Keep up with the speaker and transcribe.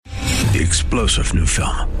the explosive new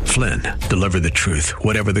film, Flynn, Deliver the Truth,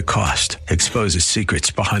 Whatever the Cost, exposes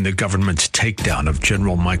secrets behind the government's takedown of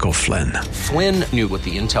General Michael Flynn. Flynn knew what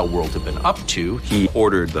the intel world had been up to. He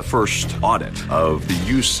ordered the first audit of the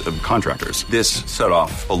use of contractors. This set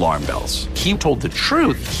off alarm bells. He told the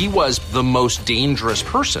truth. He was the most dangerous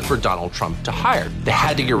person for Donald Trump to hire. They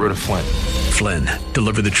had to get rid of Flynn. Flynn,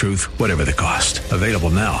 Deliver the Truth, Whatever the Cost. Available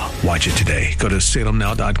now. Watch it today. Go to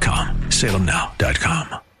salemnow.com.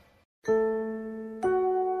 salemnow.com.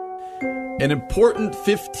 An important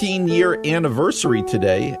 15-year anniversary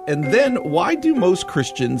today. And then, why do most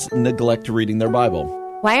Christians neglect reading their Bible?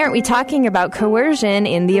 Why aren't we talking about coercion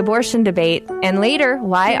in the abortion debate? And later,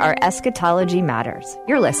 why our eschatology matters.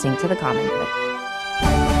 You're listening to The Common Good.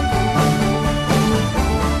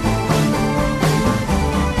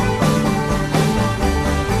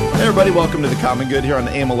 Hey everybody, welcome to The Common Good here on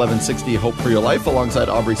AM 1160 Hope for Your Life alongside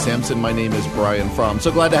Aubrey Sampson. My name is Brian Fromm.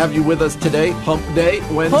 So glad to have you with us today. Hump Day,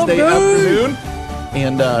 Wednesday afternoon.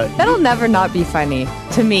 And that'll never not be funny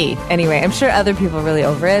to me. Anyway, I'm sure other people are really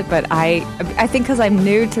over it, but I think because I'm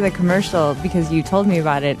new to the commercial, because you told me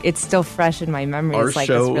about it, it's still fresh in my memory. It's like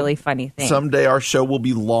this really funny thing. Someday our show will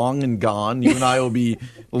be long and gone. You and I will be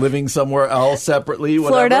living somewhere else separately,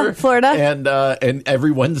 whatever. Florida. And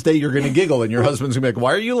every Wednesday you're going to giggle, and your husband's going to be like,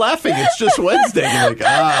 "Why are you laughing? It's just Wednesday." And you're like,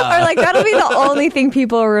 ah. Or like that'll be the only thing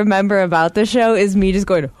people remember about the show is me just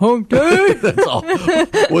going, "Hump Day." That's all.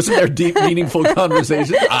 Wasn't there deep, meaningful conversation?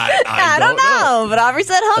 I don't know, but Aubrey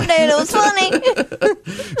said hump day and it was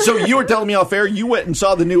funny. So you were telling me off air you went and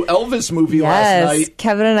saw the new Elvis movie last night.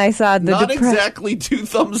 Kevin and I saw the Not exactly 2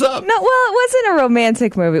 thumbs up. No, well, it wasn't a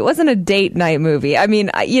romantic movie. It wasn't a date night movie. I mean,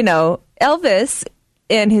 Elvis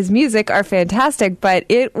and his music are fantastic, but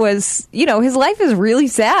it was, his life is really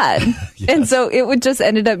sad. Yes. And so it would just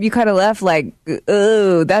ended up, you kind of left like,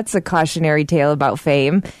 oh, that's a cautionary tale about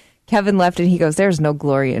fame. Kevin left and he goes, "There's no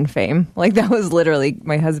glory in fame." Like that was literally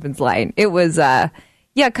my husband's line. It was,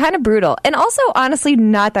 kind of brutal. And also, honestly,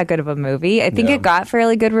 not that good of a movie. I think it got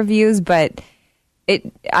fairly good reviews, but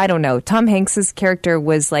I don't know. Tom Hanks's character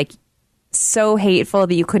was like so hateful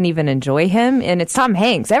that you couldn't even enjoy him. And it's Tom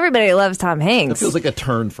Hanks. Everybody loves Tom Hanks. It feels like a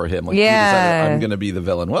turn for him. Like he decided, I'm going to be the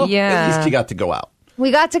villain. Well, at least he got to go out. We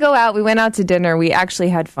got to go out. We went out to dinner. We actually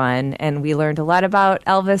had fun, and we learned a lot about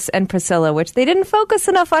Elvis and Priscilla, which they didn't focus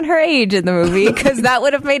enough on her age in the movie because that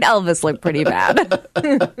would have made Elvis look pretty bad.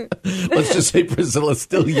 Let's just say Priscilla's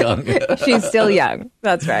still young. She's still young.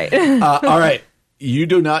 That's right. All right. You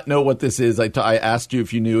do not know what this is. I asked you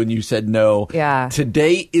if you knew, and you said no. Yeah.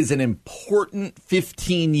 Today is an important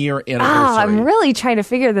 15-year anniversary. Oh, I'm really trying to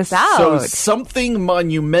figure this out. So something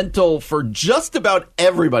monumental for just about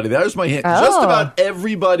everybody. That was my hint. Oh. Just about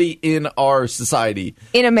everybody in our society.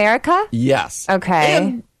 In America? Yes. Okay.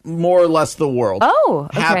 And more or less the world. Oh,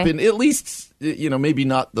 okay. Happened, at least, maybe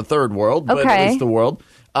not the third world, but at least the world.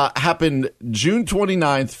 Happened June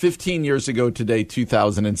 29th, 15 years ago today,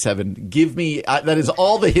 2007. Give me, that is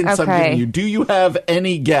all the hints I'm giving you. Do you have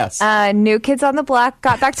any guess? New Kids on the Block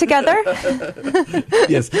got back together?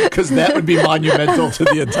 Yes, because that would be monumental to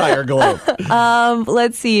the entire globe.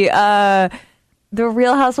 Let's see. The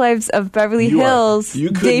Real Housewives of Beverly Hills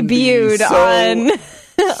debuted on...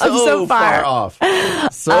 I'm so far off.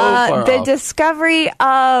 So far off. The discovery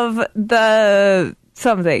of the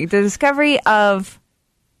discovery of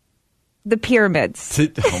the pyramids.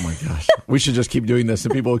 Oh my gosh. We should just keep doing this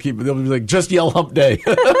and they'll be like, just yell hump day.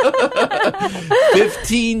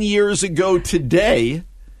 15 years ago today,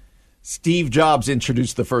 Steve Jobs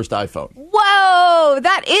introduced the first iPhone. Whoa,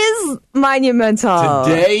 that is monumental.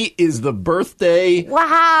 Today is the birthday of the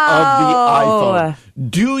iPhone.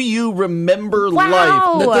 Do you remember life?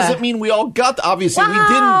 That doesn't mean we all got obviously we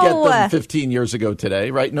didn't get them 15 years ago today,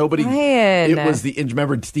 right? Nobody. Ryan. It was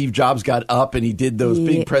remember Steve Jobs got up and he did those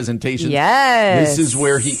big presentations. Yes. This is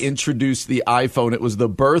where he introduced the iPhone. It was the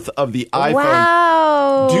birth of the iPhone.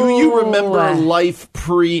 Wow. Do you remember life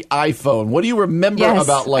pre-iPhone? What do you remember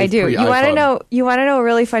about life pre-iPhone? You want to know a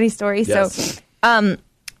really funny story? Yes. So,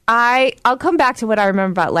 I'll come back to what I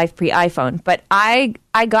remember about life pre-iPhone, but I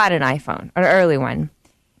got an iPhone, an early one,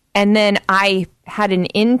 and then I had an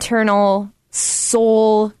internal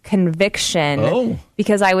soul conviction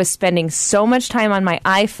because I was spending so much time on my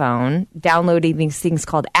iPhone downloading these things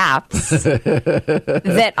called apps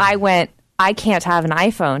that I went, I can't have an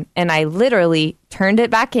iPhone. And I literally turned it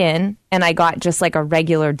back in and I got just like a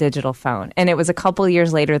regular digital phone. And it was a couple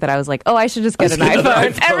years later that I was like, oh, I should just get an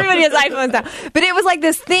iPhone. Everybody has iPhones now. But it was like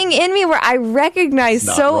this thing in me where I recognized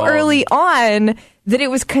early on that it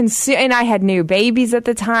was and I had new babies at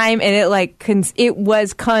the time, and it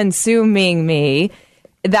was consuming me.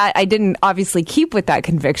 that I didn't obviously keep with that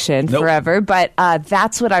conviction forever, but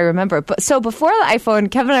that's what I remember. But so before the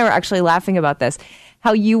iPhone, Kevin and I were actually laughing about this,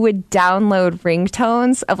 how you would download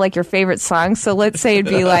ringtones of like your favorite songs. So let's say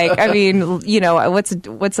it'd be like, I mean, you know,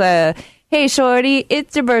 what's a, hey shorty,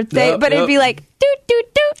 it's your birthday, but it'd be like, doot, doot,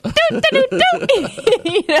 doot, doot, doot, doot.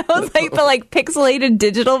 You know, it's like the like pixelated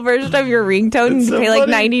digital version of your ringtone and pay like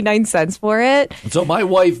 99 cents for it. So my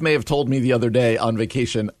wife may have told me the other day on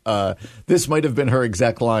vacation, this might have been her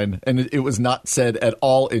exact line, and it was not said at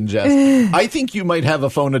all in jest. I think you might have a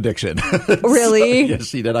phone addiction. Really? So, yes,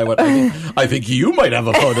 she did. I think you might have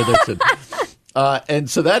a phone addiction. And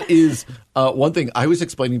so that is one thing I was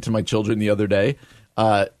explaining to my children the other day.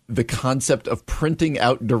 The concept of printing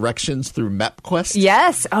out directions through MapQuest.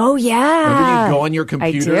 Yes. Oh, yeah. Remember you go on your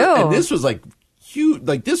computer? I do. And this was like huge.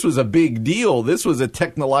 Like this was a big deal. This was a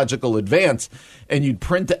technological advance. And you'd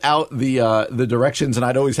print out the directions, and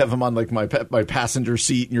I'd always have them on like my passenger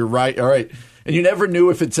seat. And you're right. All right. And you never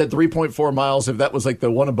knew if it said 3.4 miles, if that was like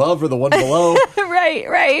the one above or the one below.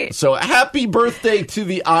 Right. So happy birthday to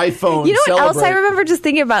the iPhone. You know what else I remember just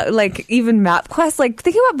thinking about, like even MapQuest, like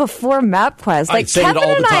thinking about before MapQuest. Like Kevin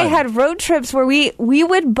and I had road trips where we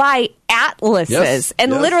would buy atlases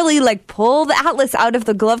and literally like pull the atlas out of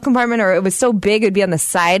the glove compartment, or it was so big it'd be on the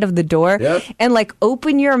side of the door, and like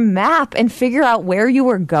open your map and figure out where you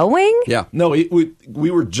were going. Yeah. No,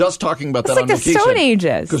 we were just talking about that like on the vacation. Stone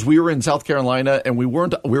Ages. Because we were in South Carolina and we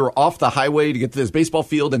were off the highway to get to this baseball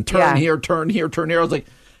field and turn here, turn here, turn here. I was like,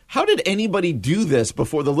 how did anybody do this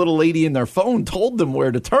before the little lady in their phone told them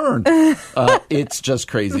where to turn? It's just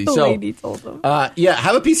crazy. The lady told them.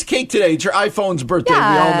 Have a piece of cake today. It's your iPhone's birthday.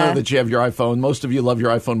 Yeah. We all know that you have your iPhone. Most of you love your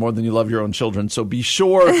iPhone more than you love your own children. So be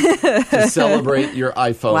sure to celebrate your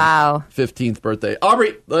iPhone 15th birthday.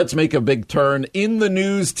 Aubrey, let's make a big turn in the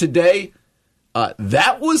news today.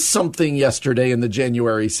 That was something yesterday in the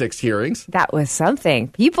January 6th hearings. That was something.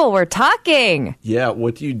 People were talking. Yeah,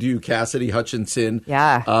 what do you do? Cassidy Hutchinson,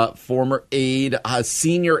 former aide,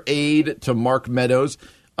 senior aide to Mark Meadows.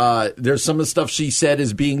 There's some of the stuff she said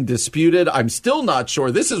is being disputed. I'm still not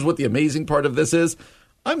sure. This is what the amazing part of this is.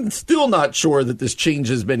 I'm still not sure that this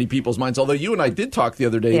changes many people's minds, although you and I did talk the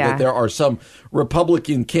other day that there are some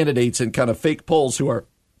Republican candidates and kind of fake polls or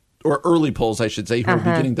early polls, I should say, who are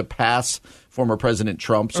beginning to pass former President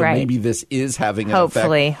Trump. So maybe this is having an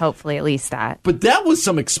effect. Hopefully, at least that. But that was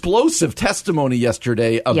some explosive testimony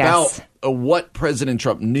yesterday about what President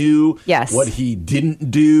Trump knew, what he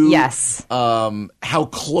didn't do, how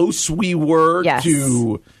close we were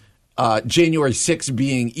to January 6th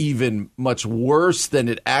being even much worse than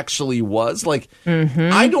it actually was. Like,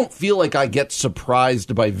 I don't feel like I get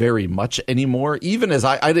surprised by very much anymore. Even as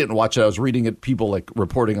I didn't watch it, I was reading it, people like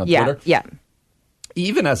reporting on Twitter. Yeah.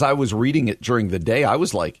 Even as I was reading it during the day, I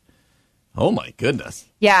was like, oh my goodness.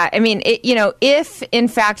 Yeah, I mean, if in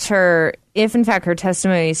fact her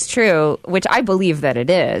testimony is true, which I believe that it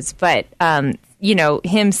is, but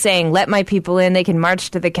him saying, let my people in, they can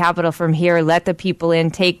march to the Capitol from here, let the people in,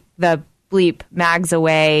 take the bleep mags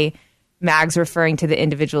away, mags referring to the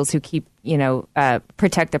individuals who keep,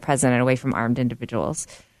 protect the president away from armed individuals.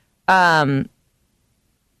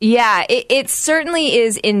 It certainly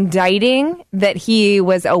is indicting that he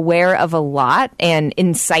was aware of a lot and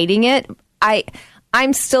inciting it.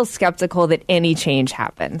 I'm still skeptical that any change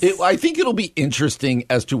happens. I think it'll be interesting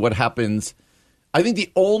as to what happens. I think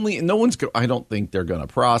I don't think they're going to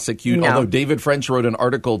prosecute. No. Although David French wrote an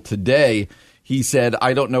article today. He said,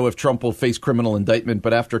 I don't know if Trump will face criminal indictment,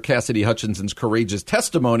 but after Cassidy Hutchinson's courageous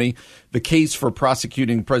testimony, the case for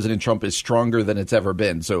prosecuting President Trump is stronger than it's ever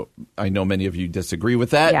been. So I know many of you disagree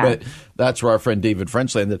with that, but that's where our friend David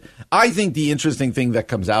French landed. I think the interesting thing that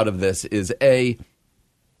comes out of this is,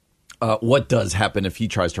 what does happen if he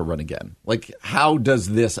tries to run again? Like, how does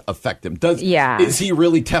this affect him? Is he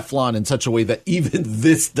really Teflon in such a way that even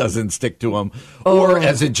this doesn't stick to him? Or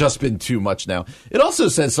has it just been too much now? It also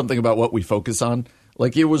says something about what we focus on.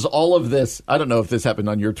 Like, it was all of this. I don't know if this happened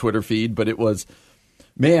on your Twitter feed, but it was,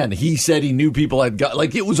 man, he said he knew people had got,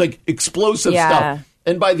 like, it was like explosive stuff.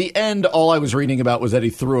 And by the end, all I was reading about was that he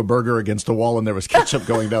threw a burger against a wall and there was ketchup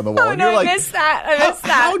going down the wall. I missed that.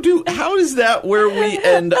 How is that where we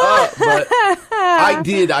end up? But I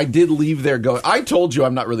did leave there going, I told you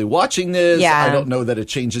I'm not really watching this. I don't know that it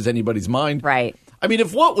changes anybody's mind. Right. I mean,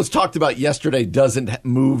 if what was talked about yesterday doesn't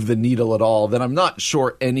move the needle at all, then I'm not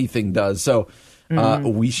sure anything does. So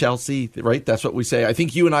we shall see, right? That's what we say. I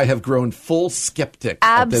think you and I have grown full skeptic.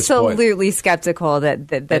 Absolutely skeptical that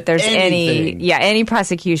there's any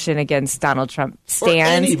prosecution against Donald Trump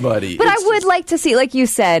stands. Or anybody. But I would like to see, like you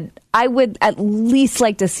said, I would at least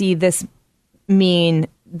like to see this mean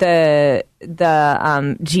GOP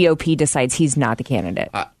decides he's not the candidate,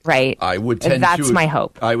 right? That's my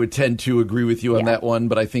hope. I would tend to agree with you on that one,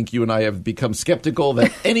 but I think you and I have become skeptical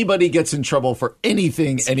that anybody gets in trouble for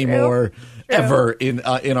anything anymore. Ever in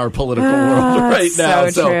our political world right now.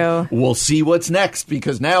 So we'll see what's next,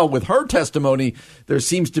 because now with her testimony, there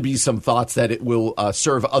seems to be some thoughts that it will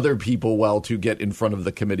serve other people well to get in front of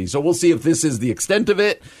the committee. So we'll see if this is the extent of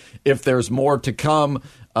it, if there's more to come.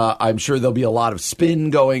 I'm sure there'll be a lot of spin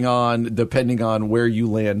going on depending on where you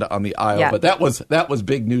land on the aisle. Yeah. But that was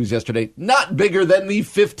big news yesterday. Not bigger than the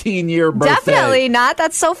 15-year birthday. Definitely not.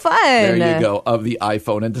 That's so fun. There you go, of the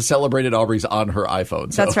iPhone. And to celebrate it, Aubrey's on her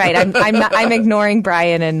iPhone. So. That's right. I'm ignoring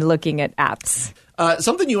Brian and looking at apps.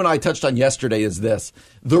 Something you and I touched on yesterday is this.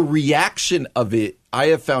 The reaction of it, I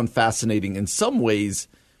have found fascinating. In some ways,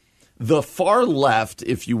 the far left,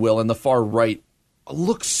 if you will, and the far right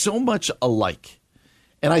look so much alike.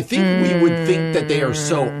 And I think we would think that they are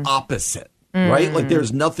so opposite, right? Like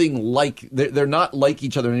there's nothing like, they're not like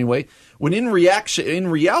each other anyway. When in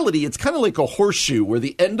reality, it's kind of like a horseshoe where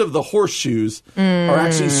the end of the horseshoes are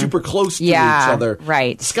actually super close to each other.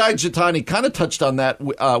 Right. Skye Jethani kind of touched on that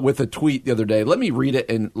with a tweet the other day. Let me read it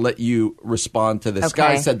and let you respond to this. Okay.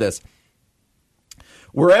 Skye said this.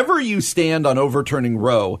 Wherever you stand on overturning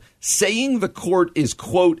Roe, saying the court is,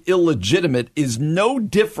 quote, illegitimate is no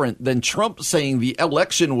different than Trump saying the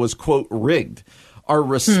election was, quote, rigged. Our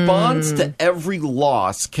response to every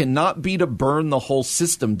loss cannot be to burn the whole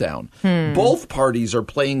system down. Both parties are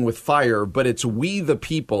playing with fire, but it's we, the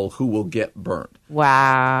people, who will get burned.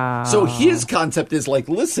 Wow. So his concept is like,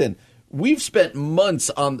 listen, we've spent months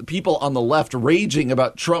on people on the left raging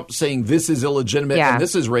about Trump saying this is illegitimate and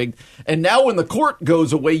this is rigged. And now when the court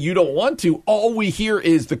goes away, you don't want to. All we hear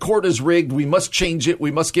is the court is rigged. We must change it.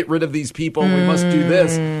 We must get rid of these people. We must do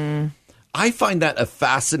this. I find that a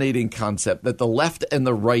fascinating concept that the left and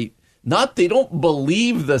the right, they don't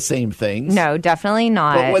believe the same things. No, definitely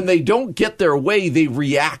not. But when they don't get their way, they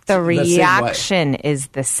react the reaction is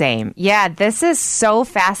the same. Yeah, this is so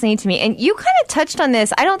fascinating to me. And you kind of touched on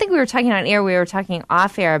this. I don't think we were talking on air. We were talking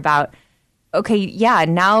off air about,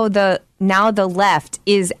 now the left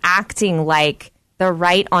is acting like the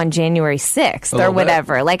right on January 6th or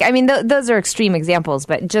whatever. Like, I mean, those are extreme examples,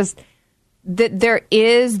 but just that there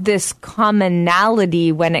is this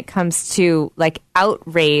commonality when it comes to like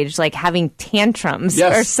outrage, like having tantrums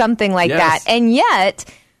or something like that. And yet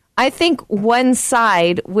I think one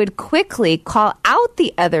side would quickly call out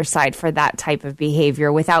the other side for that type of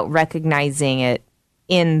behavior without recognizing it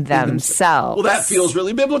in themselves. Well, that feels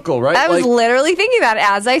really biblical, right? I was literally thinking that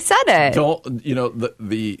as I said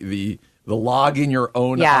it. The log in your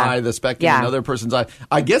own eye, the speck in another person's eye.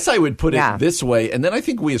 I guess I would put it this way, and then I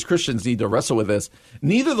think we as Christians need to wrestle with this.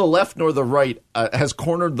 Neither the left nor the right has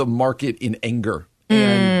cornered the market in anger.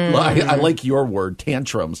 And I like your word,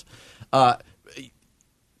 tantrums. I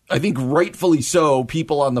think rightfully so,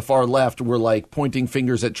 people on the far left were like pointing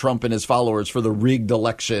fingers at Trump and his followers for the rigged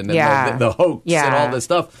election and the hoax and all this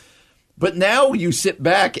stuff. But now you sit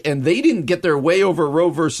back and they didn't get their way over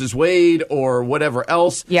Roe versus Wade or whatever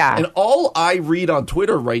else. Yeah. And all I read on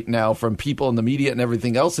Twitter right now from people in the media and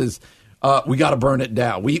everything else is we got to burn it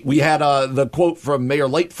down. We had the quote from Mayor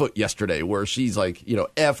Lightfoot yesterday where she's like,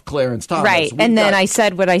 F Clarence Thomas. Right. And I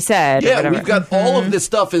said what I said. Yeah, we've got all of this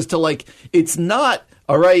stuff as to like, it's not,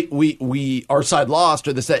 all right, we our side lost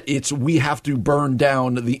or this, that. It's we have to burn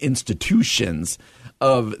down the institutions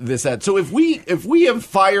of this, that. So if we have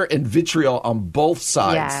fire and vitriol on both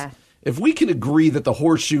sides, if we can agree that the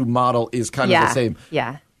horseshoe model is kind of the same,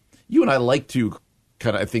 you and I like to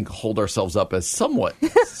kind of, I think, hold ourselves up as somewhat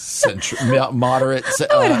moderate.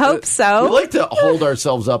 I would hope so. We like to hold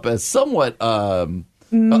ourselves up as somewhat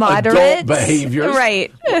moderate adult behaviors.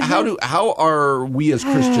 Right. How are we as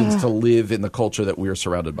Christians to live in the culture that we are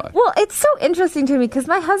surrounded by? Well, it's so interesting to me because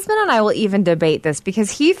my husband and I will even debate this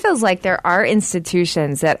because he feels like there are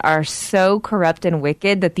institutions that are so corrupt and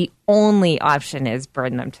wicked that the only option is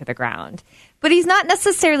burn them to the ground. But he's not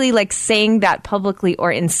necessarily like saying that publicly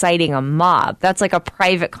or inciting a mob. That's like a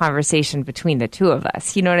private conversation between the two of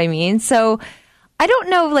us. You know what I mean? So I don't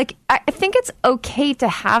know, like, I think it's okay to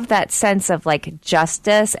have that sense of like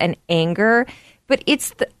justice and anger, but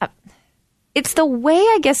it's the way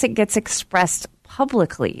I guess it gets expressed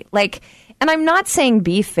publicly. Like, and I'm not saying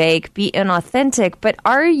be fake, be inauthentic, but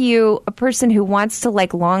are you a person who wants to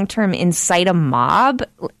like long-term incite a mob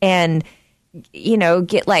and,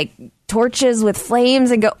 get like torches with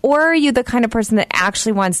flames and go, or are you the kind of person that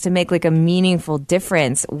actually wants to make like a meaningful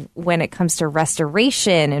difference when it comes to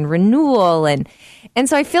restoration and renewal? And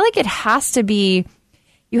so I feel like it has to be,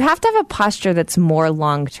 you have to have a posture that's more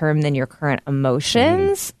long-term than your current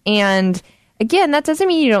emotions. And again, that doesn't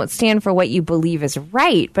mean you don't stand for what you believe is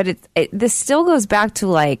right, but this still goes back to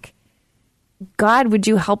like, God, would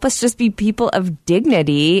you help us just be people of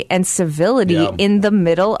dignity and civility in the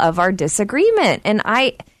middle of our disagreement? And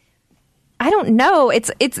I don't know.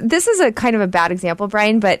 This is a kind of a bad example,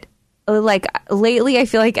 Brian, but like lately, I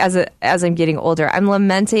feel like as I'm getting older, I'm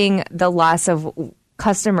lamenting the loss of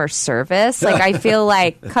customer service. Like I feel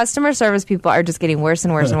like customer service people are just getting worse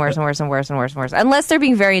and worse and worse and worse and worse and worse and worse. Unless they're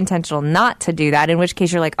being very intentional not to do that, in which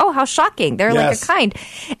case you're like, oh, how shocking. They're like a kind.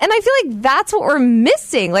 And I feel like that's what we're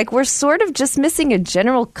missing. Like we're sort of just missing a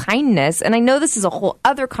general kindness. And I know this is a whole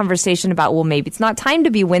other conversation about, well, maybe it's not time to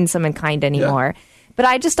be winsome and kind anymore. Yeah. But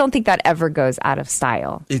I just don't think that ever goes out of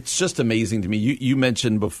style. It's just amazing to me. You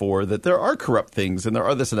mentioned before that there are corrupt things and there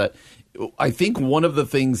are this and that. I think one of the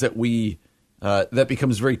things that that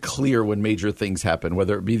becomes very clear when major things happen,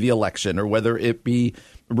 whether it be the election or whether it be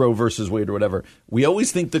Roe versus Wade or whatever, we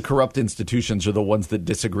always think the corrupt institutions are the ones that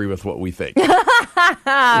disagree with what we think.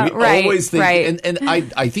 Always think, and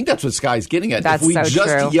I think that's what Sky's getting at. That's if we so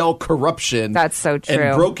just true. Yell corruption that's so true.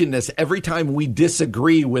 And brokenness every time we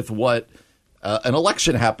disagree with what an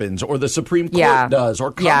election happens or the Supreme Court does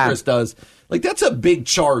or Congress does. Like, that's a big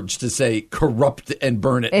charge to say corrupt and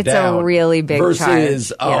burn it down. It's a really big charge.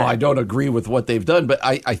 Versus, I don't agree with what they've done. But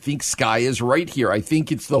I think Sky is right here. I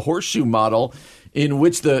think it's the horseshoe model in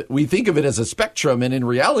which we think of it as a spectrum. And in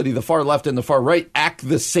reality, the far left and the far right act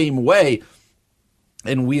the same way.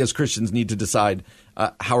 And we as Christians need to decide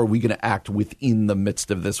how are we going to act within the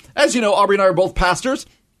midst of this. As you know, Aubrey and I are both pastors.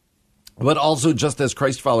 But also, just as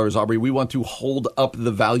Christ followers, Aubrey, we want to hold up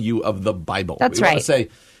the value of the Bible. That's right. We want to say,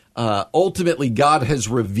 ultimately, God has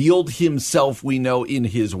revealed himself, we know, in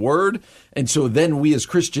his word. And so then we as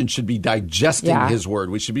Christians should be digesting his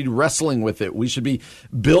word. We should be wrestling with it. We should be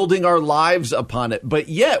building our lives upon it. But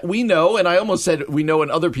yet we know, and I almost said we know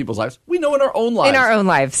in other people's lives, we know in our own lives. In our own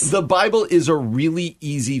lives. The Bible is a really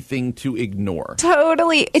easy thing to ignore.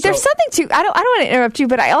 Totally. There's something to, I don't want to interrupt you,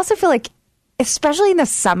 but I also feel like, especially in the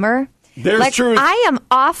summer, there's truth. I am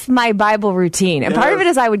off my Bible routine. And part of it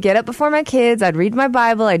is I would get up before my kids, I'd read my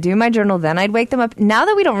Bible, I'd do my journal, then I'd wake them up. Now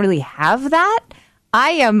that we don't really have that, I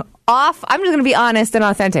am off. I'm just going to be honest and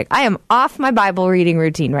authentic. I am off my Bible reading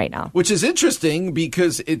routine right now. Which is interesting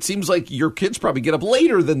because it seems like your kids probably get up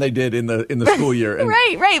later than they did in the school year. And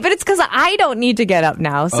right. But it's because I don't need to get up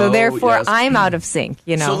now. So therefore, I'm out of sync,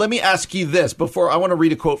 you know. So let me ask you this before I want to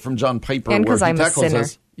read a quote from John Piper. And because I'm a sinner.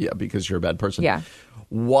 Yeah, because you're a bad person. Yeah.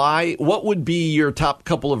 What would be your top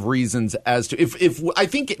couple of reasons as to if I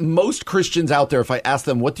think most Christians out there, if I ask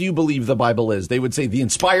them, what do you believe the Bible is? They would say the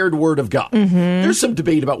inspired word of God. Mm-hmm. There's some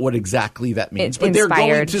debate about what exactly that means, but they're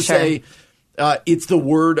going to say it's the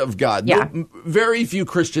word of God. Yeah. Very few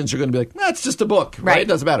Christians are going to be like, it's just a book, right? It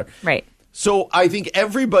doesn't matter. Right. So I think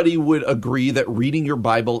everybody would agree that reading your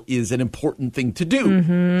Bible is an important thing to do.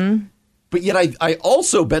 Mm-hmm. But yet I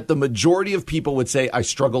also bet the majority of people would say I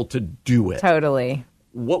struggle to do it. Totally.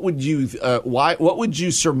 What would you what would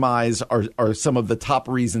you surmise are some of the top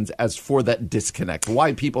reasons as for that disconnect?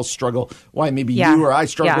 Why people struggle? Why maybe you or I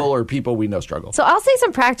struggle or people we know struggle? So I'll say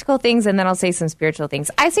some practical things and then I'll say some spiritual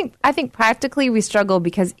things. I think practically we struggle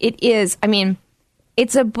because it's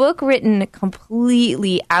a book written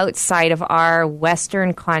completely outside of our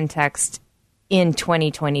Western context in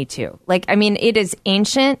 2022. It is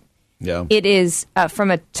ancient. Yeah. It is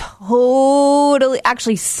from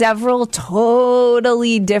several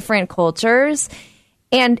totally different cultures.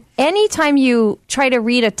 And anytime you try to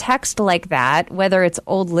read a text like that, whether it's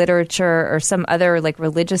old literature or some other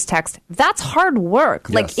religious text, that's hard work.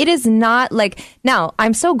 Yes. It is not now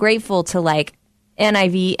I'm so grateful to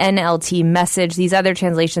NIV, NLT, Message, these other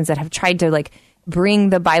translations that have tried to bring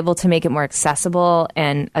the Bible to make it more accessible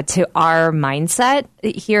and to our mindset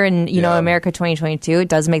here in America 2022. It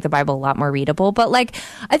does make the Bible a lot more readable, but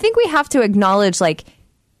I think we have to acknowledge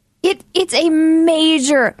it's a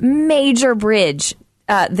major bridge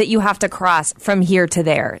that you have to cross from here to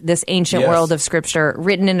there. This ancient world of Scripture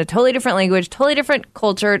written in a totally different language, totally different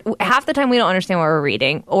culture. Half the time we don't understand what we're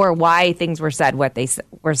reading or why things were said, what they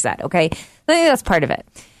were said. Okay, I think that's part of it.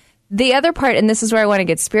 The other part, and this is where I want to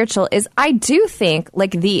get spiritual, is I do think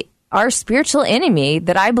our spiritual enemy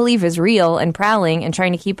that I believe is real and prowling and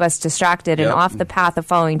trying to keep us distracted and off the path of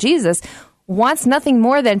following Jesus wants nothing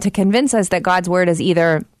more than to convince us that God's word is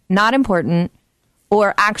either not important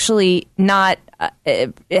or actually not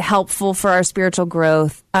helpful for our spiritual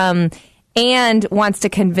growth. And and wants to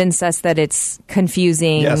convince us that it's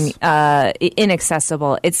confusing,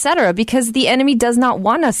 inaccessible, etc., because the enemy does not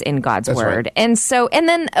want us in God's word. Right. And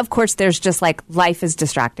then, of course, there's just like life is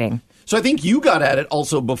distracting. So I think you got at it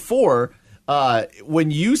also before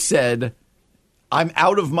when you said, I'm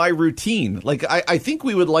out of my routine. Like, I think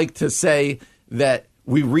we would like to say that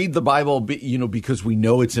we read the Bible, because we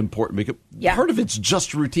know it's important. Because part of it's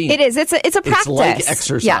just routine. It is. It's a practice. It's like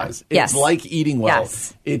exercise. Yeah. It's like eating well.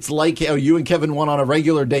 Yes. It's like you and Kevin went on a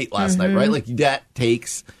regular date last night, right? Like that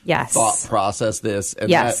takes thought process, this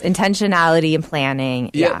and that. Intentionality and planning.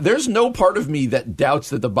 Yeah. There's no part of me that doubts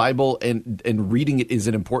that the Bible and reading it is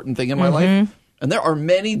an important thing in my life. And there are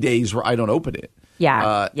many days where I don't open it.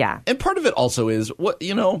 And part of it also is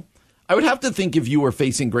I would have to think if you were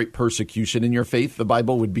facing great persecution in your faith, the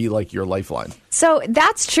Bible would be like your lifeline. So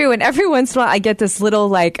that's true. And every once in a while I get this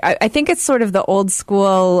little, I think it's sort of the old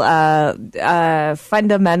school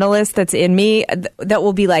fundamentalist that's in me that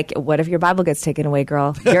will be like, what if your Bible gets taken away,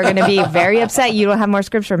 girl? You're going to be very upset. You don't have more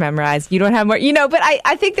scripture memorized. You don't have more, but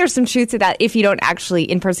I think there's some truth to that. If you don't actually,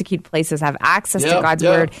 in persecuted places, have access to God's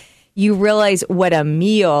word, you realize what a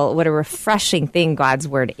refreshing thing God's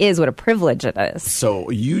word is, what a privilege it is. So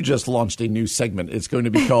you just launched a new segment. It's going to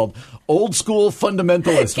be called Old School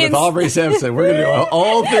Fundamentalist with Aubrey Sampson. We're going to do a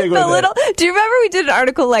whole thing with it. Do you remember we did an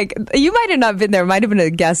article, you might have not been there, might have been a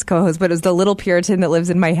guest co-host, but it was the little Puritan that lives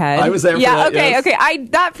in my head. I was there for that, okay.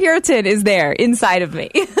 That Puritan is there inside of me.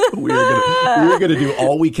 We're going to do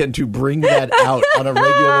all we can to bring that out on a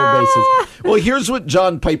regular basis. Well, here's what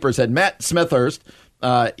John Piper said. Matt Smethurst,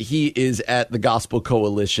 he is at the Gospel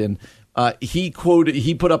Coalition. He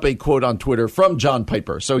put up a quote on Twitter from John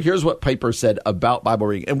Piper. So here's what Piper said about Bible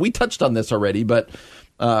reading. And we touched on this already, but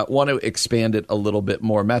want to expand it a little bit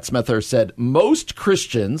more. Matt Smethurst said, most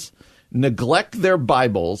Christians neglect their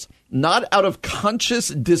Bibles not out of conscious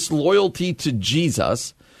disloyalty to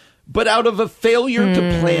Jesus, but out of a failure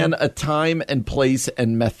to plan a time and place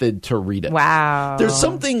and method to read it. Wow. There's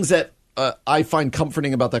some things that I find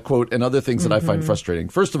comforting about that quote and other things that I find frustrating.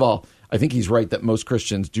 First of all, I think he's right that most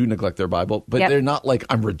Christians do neglect their Bible, but they're not like,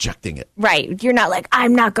 I'm rejecting it. Right. You're not like,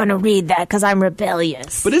 I'm not going to read that because I'm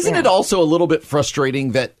rebellious. But isn't it also a little bit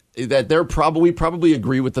frustrating that we probably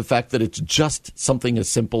agree with the fact that it's just something as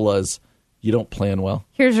simple as you don't plan well?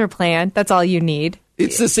 Here's your plan. That's all you need.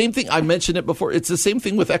 It's the same thing. I mentioned it before. It's the same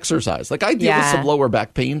thing with exercise. Like I deal with some lower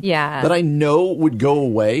back pain that I know would go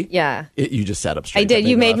away. Yeah. You just sat up straight. I did.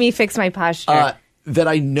 You made me fix my posture. That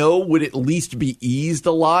I know would at least be eased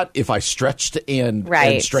a lot if I stretched and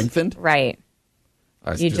strengthened. Right.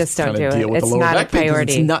 You just don't do it. It's not a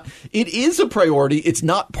priority. It is a priority. It's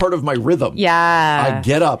not part of my rhythm. Yeah. I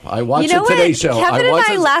get up. I watch the Today Show. Kevin and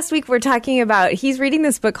I last week were talking about, he's reading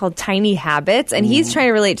this book called Tiny Habits, and he's trying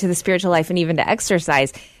to relate to the spiritual life and even to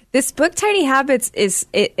exercise. This book, Tiny Habits, is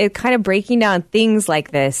it kind of breaking down things like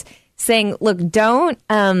this, saying, look,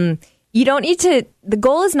 you don't need to, the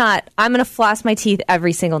goal is not, I'm going to floss my teeth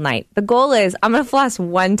every single night. The goal is, I'm going to floss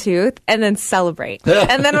one tooth and then celebrate.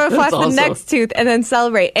 And then I'm going to floss the next tooth and then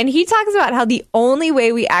celebrate. And he talks about how the only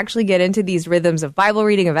way we actually get into these rhythms of Bible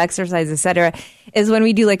reading, of exercise, etc., is when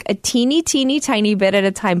we do like a teeny tiny bit at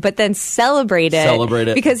a time, but then celebrate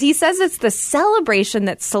it. Because he says it's the celebration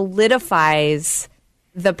that solidifies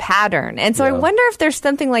the pattern. And so I wonder if there's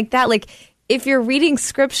something like that, like, if you're reading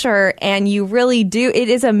scripture and you really do, it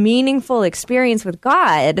is a meaningful experience with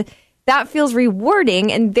God, that feels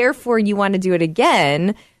rewarding and therefore you want to do it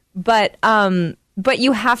again. But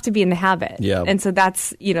you have to be in the habit. Yeah. And so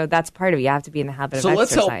that's part of it. You have to be in the habit of exercise. So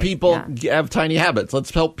let's help people have tiny habits. Let's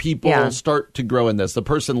help people start to grow in this. The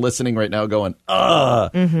person listening right now going,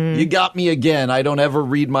 you got me again. I don't ever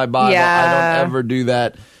read my Bible. I don't ever do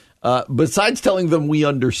that. Besides telling them we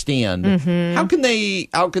understand, how can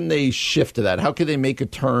they shift to that? How can they make a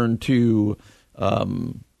turn to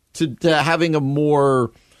having a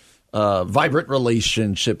more vibrant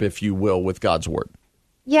relationship, if you will, with God's word?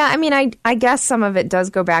 Yeah, I mean, I guess some of it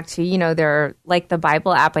does go back to, there, like the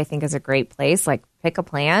Bible app, I think is a great place. Like pick a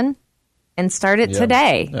plan and start it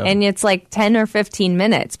today. Yeah. And it's like 10 or 15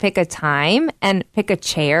 minutes. Pick a time and pick a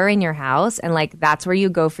chair in your house. And like, that's where you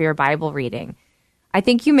go for your Bible reading. I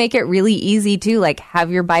think you make it really easy to like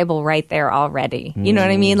have your Bible right there already. You know what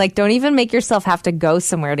I mean? Like, don't even make yourself have to go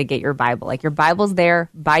somewhere to get your Bible. Like, your Bible's there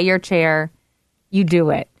by your chair. You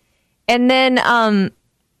do it. And then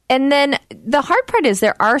the hard part is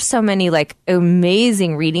there are so many like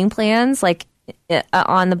amazing reading plans like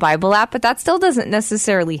on the Bible app, but that still doesn't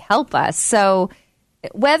necessarily help us. So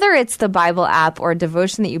whether it's the Bible app or a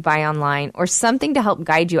devotion that you buy online or something to help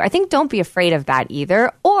guide you, I think don't be afraid of that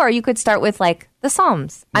either. Or you could start with like the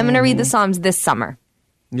Psalms. I'm going to read the Psalms this summer.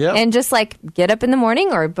 And just like get up in the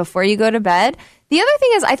morning or before you go to bed. The other thing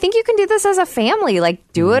is, I think you can do this as a family,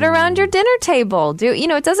 like do it around your dinner table.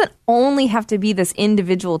 It doesn't only have to be this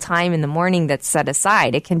individual time in the morning that's set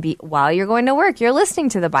aside. It can be while you're going to work, you're listening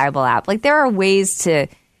to the Bible app. Like there are ways to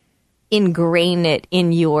ingrain it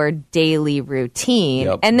in your daily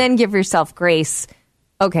routine and then give yourself grace,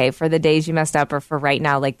 okay, for the days you messed up or for right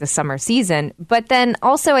now, like the summer season. But then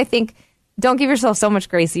also I think don't give yourself so much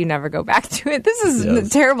grace that you never go back to it. This is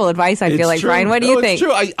terrible advice, I feel like. True. Brian, what do you think? It's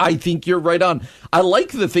true. I think you're right on. I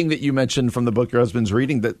like the thing that you mentioned from the book your husband's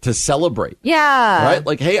reading, that to celebrate. Yeah. Right?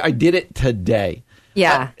 Like, hey, I did it today.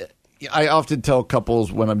 Yeah. I often tell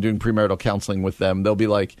couples when I'm doing premarital counseling with them, they'll be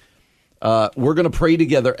like, we're going to pray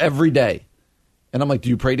together every day. And I'm like, do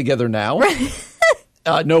you pray together now?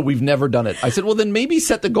 No, we've never done it. I said, well, then maybe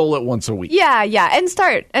set the goal at once a week. Yeah. And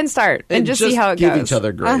start and just see how it goes. Give each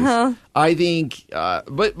other grace. I think,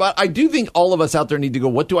 but I do think all of us out there need to go,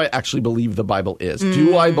 what do I actually believe the Bible is?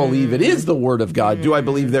 Do I believe it is the Word of God? Do I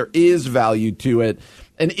believe there is value to it?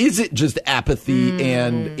 And is it just apathy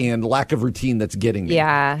and lack of routine that's getting me?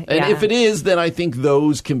 Yeah. And if it is, then I think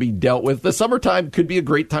those can be dealt with. The summertime could be a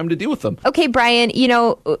great time to deal with them. Okay, Brian,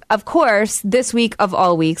 of course, this week of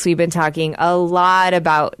all weeks, we've been talking a lot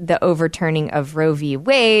about the overturning of Roe v.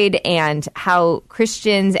 Wade and how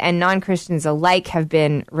Christians and non-Christians alike have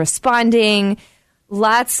been responding.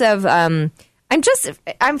 Lots of... I'm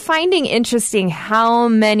finding interesting how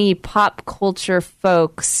many pop culture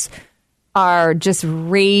folks are just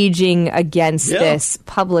raging against this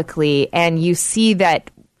publicly. And you see that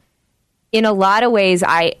in a lot of ways,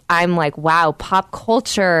 I'm like, wow, pop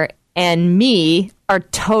culture and me are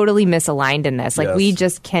totally misaligned in this. Like we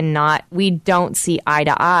just we don't see eye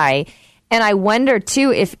to eye. And I wonder,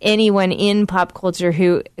 too, if anyone in pop culture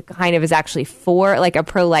who kind of is actually for like a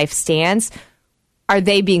pro-life stance, are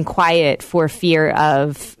they being quiet for fear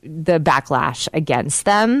of the backlash against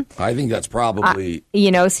them? I think that's probably so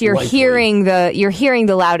you're likely. hearing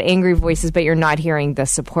the loud, angry voices, but you're not hearing the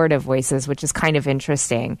supportive voices, which is kind of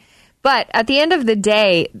interesting. But at the end of the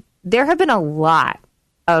day, there have been a lot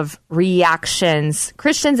of reactions,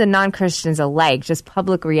 Christians and non-Christians alike, just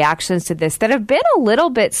public reactions to this that have been a little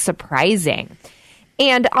bit surprising.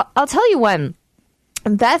 And I'll tell you one.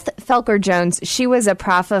 Beth Felker Jones, she was a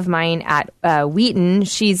prof of mine at Wheaton.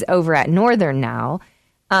 She's over at Northern now,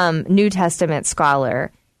 New Testament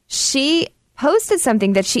scholar. She posted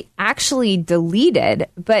something that she actually deleted,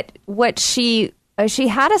 but what she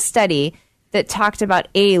had a study that talked about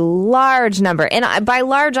a large number, and by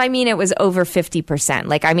large I mean it was over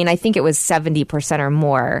 50%. I think it was 70% or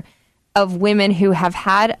more of women who have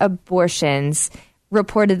had abortions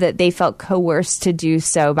reported that they felt coerced to do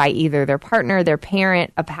so by either their partner, their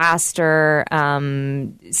parent, a pastor,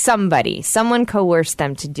 someone coerced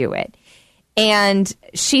them to do it. And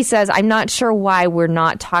she says, I'm not sure why we're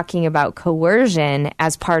not talking about coercion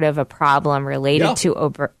as part of a problem related to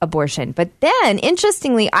abortion. But then,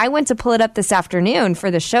 interestingly, I went to pull it up this afternoon for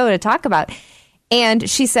the show to talk about. And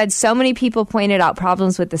she said so many people pointed out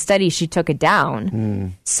problems with the study, she took it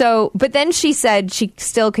down. But then she said she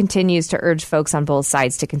still continues to urge folks on both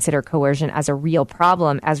sides to consider coercion as a real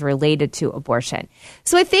problem as related to abortion.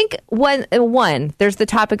 So I think, one, there's the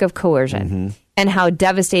topic of coercion and how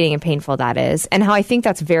devastating and painful that is, and how I think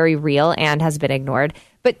that's very real and has been ignored.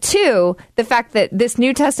 But two, the fact that this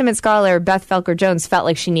New Testament scholar, Beth Felker Jones, felt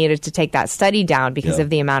like she needed to take that study down because of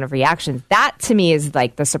the amount of reactions. That, to me, is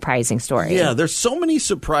like the surprising story. Yeah, there's so many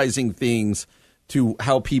surprising things to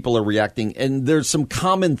how people are reacting, and there's some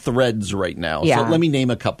common threads right now. Yeah. So let me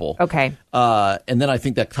name a couple. Okay. And then I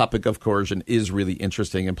think that topic of coercion is really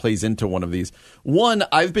interesting and plays into one of these. One,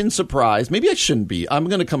 I've been surprised. Maybe I shouldn't be. I'm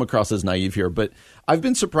going to come across as naive here, but I've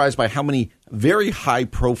been surprised by how many very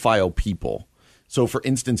high-profile people. So, for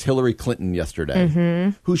instance, Hillary Clinton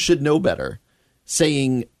yesterday, who should know better,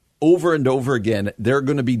 saying over and over again, there are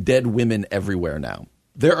going to be dead women everywhere now.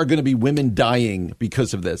 There are going to be women dying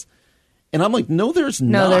because of this. And I'm like, no, there's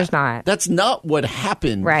not. No, there's not. That's not what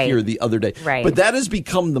happened here the other day. Right. But that has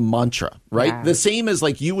become the mantra, right? Yeah. The same as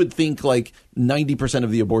like you would think like 90%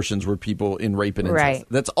 of the abortions were people in rape and incest. Right.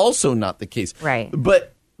 That's also not the case. Right.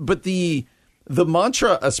 But the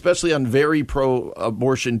mantra, especially on very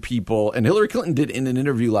pro-abortion people, and Hillary Clinton did in an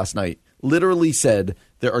interview last night, literally said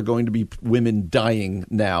there are going to be women dying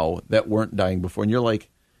now that weren't dying before. And you're like,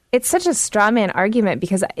 it's such a straw man argument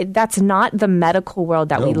because that's not the medical world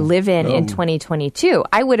that we live in 2022.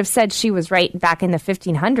 I would have said she was right back in the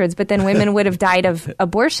 1500s, but then women would have died of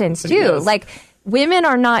abortions too. Yes. Like, women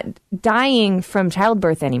are not dying from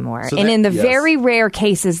childbirth anymore. So and in the yes. very rare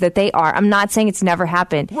cases that they are, I'm not saying it's never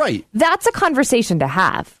happened. Right. That's a conversation to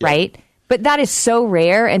have, right? But that is so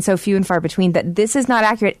rare and so few and far between that this is not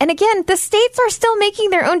accurate. And again, the states are still making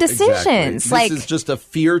their own decisions. Exactly. This is just a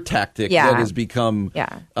fear tactic that has become,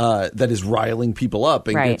 that is riling people up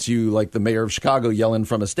and gets you like the mayor of Chicago yelling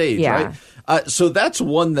from a stage, right? So that's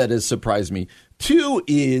one that has surprised me. Two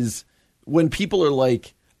is when people are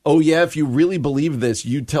like, oh, yeah, if you really believe this,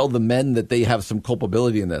 you tell the men that they have some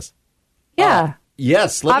culpability in this. Yeah.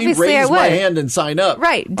 Yes, let Obviously, me raise my hand and sign up.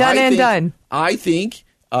 Right, done. I think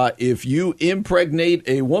if you impregnate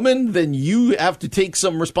a woman, then you have to take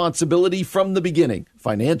some responsibility from the beginning,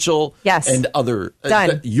 financial and other.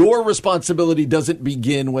 Done. Your responsibility doesn't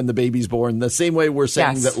begin when the baby's born, the same way we're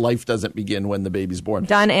saying that life doesn't begin when the baby's born.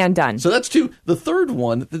 Done and done. So that's two. The third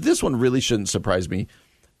one, this one really shouldn't surprise me,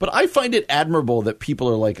 but I find it admirable that people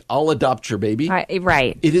are like, I'll adopt your baby.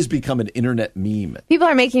 Right. It has become an internet meme. People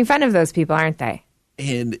are making fun of those people, aren't they?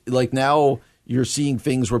 And like now you're seeing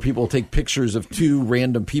things where people take pictures of two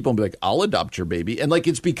random people and be like, I'll adopt your baby. And like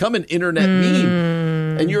it's become an internet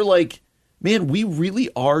meme. And you're like, man, we really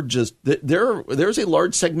are just there's a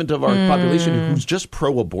large segment of our population who's just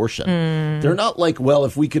pro-abortion. They're not like, well,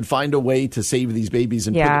 if we could find a way to save these babies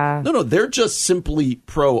and no, they're just simply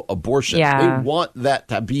pro-abortion. They want that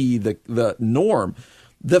to be the norm.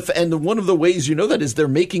 And one of the ways you know that is they're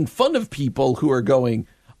making fun of people who are going,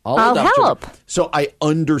 I'll help. So I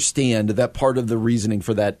understand that part of the reasoning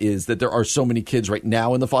for that is that there are so many kids right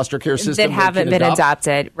now in the foster care system that haven't been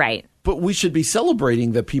adopted. Right. But we should be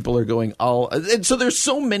celebrating that people are going, and so there's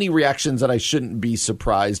so many reactions that I shouldn't be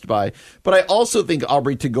surprised by. But I also think,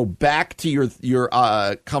 Aubrey, to go back to your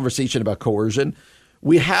conversation about coercion,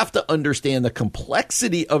 we have to understand the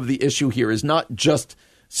complexity of the issue here is not just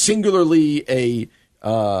singularly a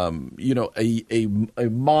mom,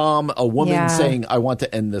 a woman saying, I want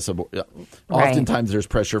to end this abortion. Oftentimes there's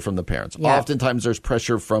pressure from the parents. Oftentimes there's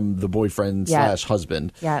pressure from the boyfriend /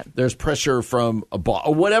 husband. There's pressure from a boss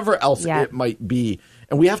or whatever else it might be.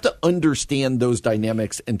 And we have to understand those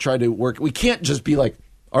dynamics and try to work. We can't just be like,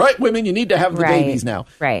 all right, women, you need to have the babies now.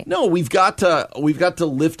 Right. No, we've got to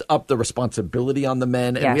lift up the responsibility on the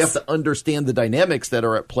men, and we have to understand the dynamics that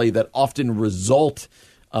are at play that often result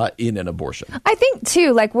in an abortion. I think,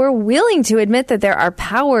 too, like we're willing to admit that there are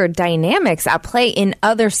power dynamics at play in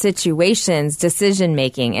other situations, decision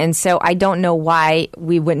making. And so I don't know why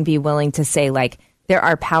we wouldn't be willing to say, like, there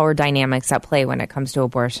are power dynamics at play when it comes to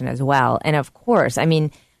abortion as well. And of course, I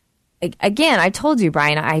mean, again, I told you,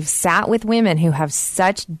 Brian, I've sat with women who have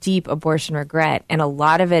such deep abortion regret. And a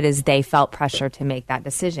lot of it is they felt pressure to make that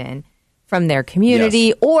decision from their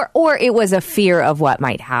community, or it was a fear of what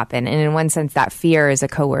might happen. And in one sense, that fear is a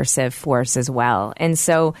coercive force as well. And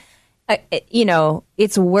so,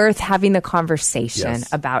 it's worth having the conversation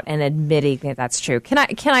about and admitting that that's true. Can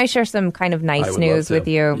I share some kind of nice news with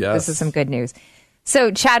you? Yes. This is some good news.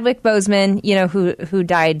 So Chadwick Boseman, who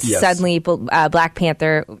died suddenly, Black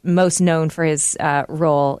Panther, most known for his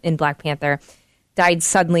role in Black Panther, died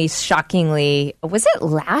suddenly, shockingly. Was it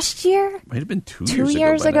last year? Might have been 2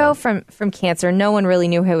 years ago from cancer. No one really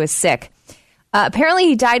knew he was sick. Apparently,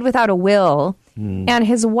 he died without a will, and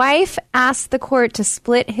his wife asked the court to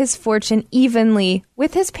split his fortune evenly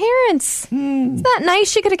with his parents. Isn't that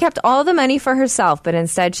nice? She could have kept all the money for herself, but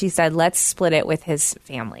instead she said, let's split it with his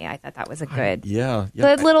family. I thought that was a good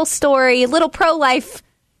little story, little pro-life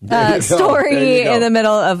story in the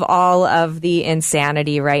middle of all of the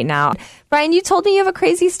insanity right now. Brian, you told me you have a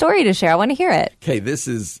crazy story to share. I want to hear it. Okay, this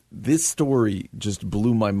story just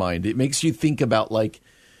blew my mind. It makes you think about like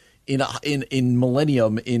in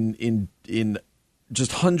millennium, in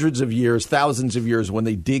just hundreds of years, thousands of years, when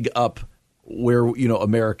they dig up where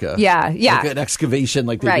America, like an excavation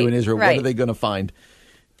like they do in Israel. What are they going to find?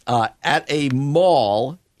 At a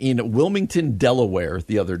mall in Wilmington, Delaware,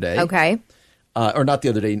 the other day. Okay. Or not the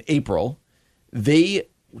other day, in April, they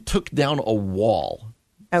took down a wall.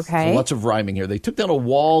 Okay. So lots of rhyming here. They took down a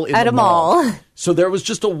wall at a mall. So there was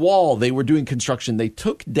just a wall. They were doing construction. They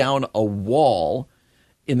took down a wall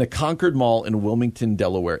in the Concord Mall in Wilmington,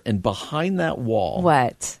 Delaware. And behind that wall.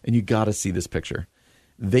 What? And you got to see this picture.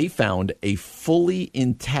 They found a fully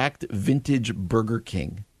intact vintage Burger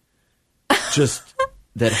King. Just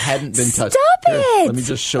that hadn't been touched. Stop it! Let me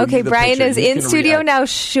just show you the Okay, Brian picture. is in studio now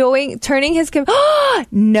turning his camera.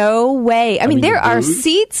 No way. I mean, there are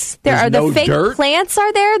seats. There's the fake plants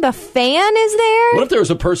are there. The fan is there. What if there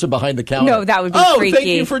was a person behind the counter? No, that would be freaky. Thank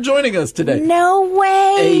you for joining us today. No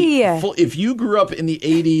way. If you grew up in the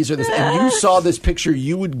 80s and you saw this picture,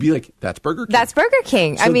 you would be like, that's Burger King. That's Burger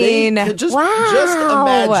King. So just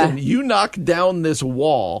imagine you knock down this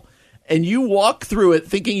wall and you walk through it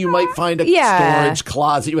thinking you might find a storage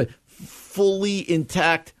closet. Fully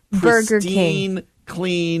intact, Burger pristine, King.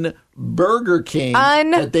 clean Burger King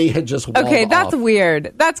that they had just walled Okay, that's off.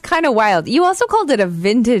 weird. That's kind of wild. You also called it a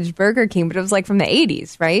vintage Burger King, but it was like from the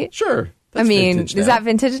 80s, right? Sure. I mean, is that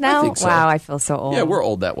vintage now? I think so. Wow, I feel so old. Yeah, we're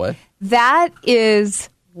old that way. That is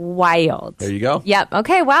wild. There you go. Yep.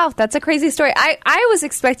 Okay, wow. That's a crazy story. I was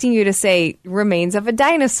expecting you to say remains of a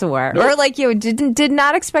dinosaur. Nope. Or like you did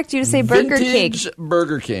not expect you to say Burger King. Vintage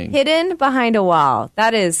Burger King. Hidden behind a wall.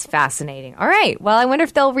 That is fascinating. All right. Well, I wonder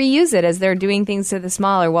if they'll reuse it as they're doing things to the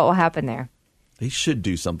small, or what will happen there. They should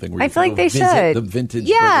do something where I you feel can like they visit should. the vintage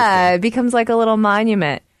Yeah, Burger King. it becomes like a little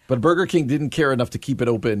monument. But Burger King didn't care enough to keep it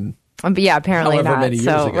open. But yeah, apparently however not. many years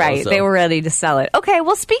So ago, right, so. they were ready to sell it. Okay,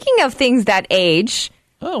 well, speaking of things that age,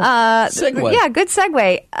 segue. Yeah, good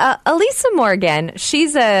segue. Elisa Morgan,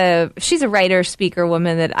 she's a writer, speaker,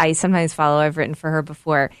 woman that I sometimes follow. I've written for her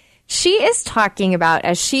before. She is talking about,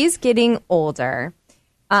 as she's getting older,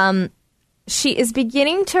 she is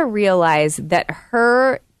beginning to realize that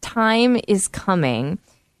her time is coming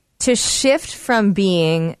to shift from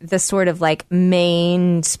being the sort of like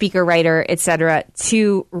main speaker, writer, etc.,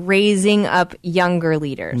 to raising up younger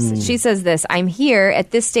leaders. She says this: I'm here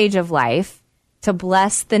at this stage of life to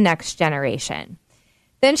bless the next generation.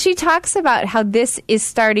 Then she talks about how this is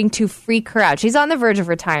starting to freak her out. She's on the verge of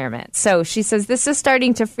retirement. So she says this is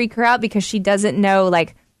starting to freak her out because she doesn't know,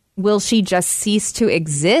 like, will she just cease to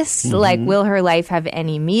exist? Like, will her life have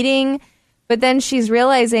any meaning? But then she's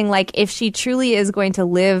realizing, like, if she truly is going to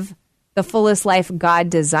live the fullest life God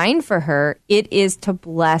designed for her, it is to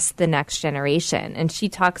bless the next generation. And she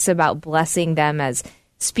talks about blessing them as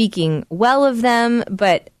speaking well of them,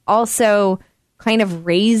 but also kind of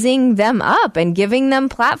raising them up and giving them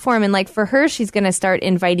platform. And like for her, she's going to start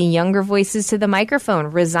inviting younger voices to the microphone,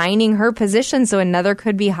 resigning her position so another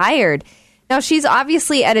could be hired. Now, she's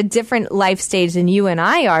obviously at a different life stage than you and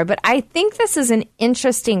I are, but I think this is an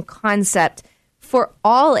interesting concept for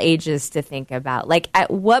all ages to think about. Like,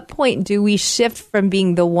 at what point do we shift from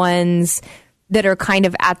being the ones that are kind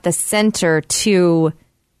of at the center to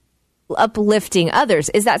uplifting others?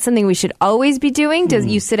 Is that something we should always be doing? Does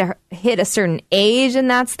you hit a certain age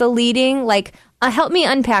and that's the leading? Like, help me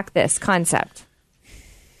unpack this concept.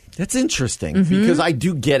 That's interesting because I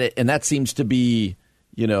do get it. And that seems to be,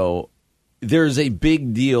 there's a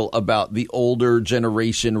big deal about the older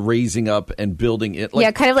generation raising up and building it. Like, yeah,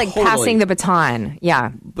 kind of like passing the baton. Yeah.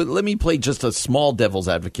 But let me play just a small devil's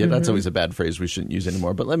advocate. That's always a bad phrase we shouldn't use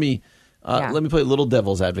anymore. But let me play a little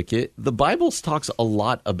devil's advocate. The Bible talks a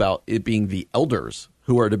lot about it being the elders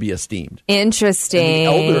who are to be esteemed. Interesting.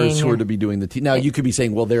 And the elders who are to be doing the teaching. Now, you could be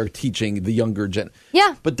saying, well, they're teaching the younger gen.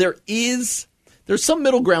 Yeah. But there's some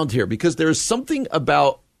middle ground here because there's something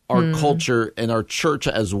about our culture and our church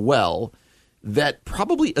as well that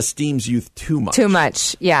probably esteems youth too much. Too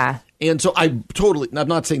much, yeah. And so I'm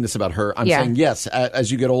not saying this about her. I'm saying, yes,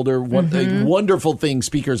 as you get older, a wonderful thing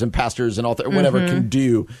speakers and pastors and authors, whatever can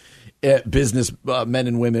do, business men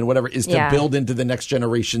and women, whatever, is to build into the next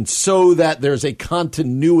generation so that there's a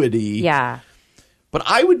continuity. Yeah. But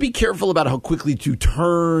I would be careful about how quickly to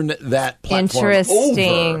turn that platform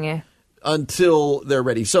over until they're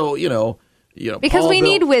ready. So, because we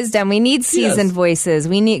need wisdom. We need seasoned voices.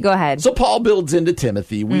 Go ahead. So Paul builds into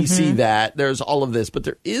Timothy. We see that. There's all of this. But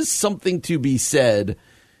there is something to be said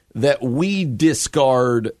that we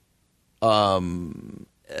discard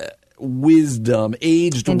wisdom,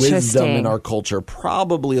 aged wisdom in our culture,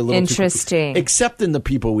 probably a little interesting, except in the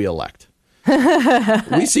people we elect.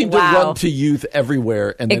 We seem to run to youth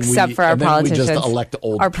everywhere, and then except for our politicians, we just elect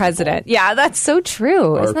old our president. people. Yeah, that's so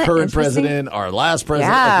true. Our current president, our last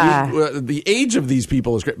president. Yeah. The age of these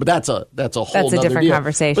people is great, but that's a whole different deal.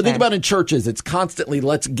 conversation. But think about in churches, it's constantly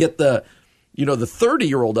let's get the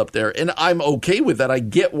 30-year-old up there, and I'm okay with that. I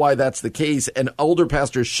get why that's the case, and older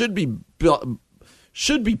pastors should be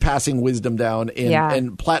passing wisdom down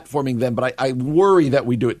and platforming them, but I worry that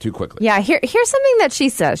we do it too quickly. Yeah, here's something that she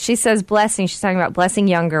says. She says blessing, she's talking about blessing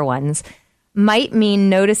younger ones, might mean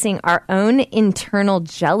noticing our own internal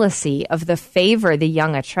jealousy of the favor the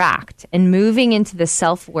young attract and moving into the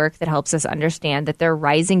self-work that helps us understand that their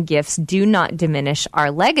rising gifts do not diminish our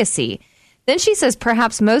legacy. Then she says,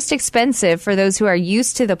 perhaps most expensive for those who are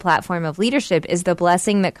used to the platform of leadership is the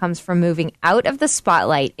blessing that comes from moving out of the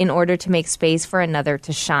spotlight in order to make space for another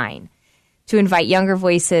to shine, to invite younger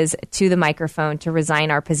voices to the microphone, to resign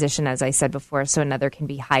our position, as I said before, so another can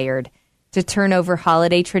be hired, to turn over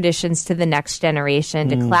holiday traditions to the next generation,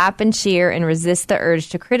 to clap and cheer and resist the urge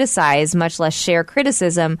to criticize, much less share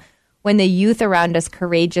criticism, when the youth around us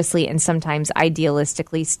courageously and sometimes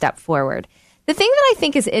idealistically step forward. The thing that I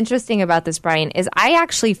think is interesting about this, Brian, is I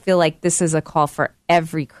actually feel like this is a call for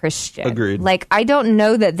every Christian. Agreed. Like, I don't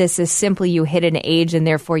know that this is simply you hit an age and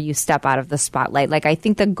therefore you step out of the spotlight. Like, I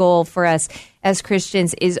think the goal for us as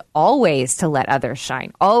Christians is always to let others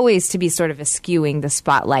shine, always to be sort of eschewing the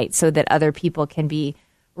spotlight so that other people can be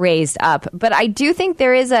raised up. But I do think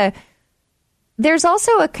there's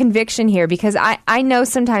also a conviction here, because I know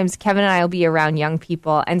sometimes Kevin and I will be around young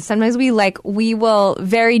people, and sometimes we will,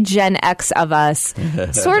 very Gen X of us,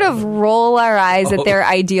 sort of roll our eyes at their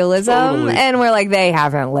idealism. Totally. And we're like, they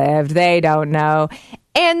haven't lived, they don't know.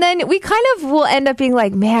 And then we kind of will end up being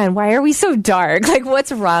like, man, why are we so dark? Like,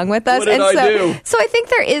 what's wrong with us? What did I do? So I think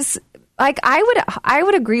there is, like, I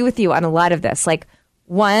would agree with you on a lot of this. Like,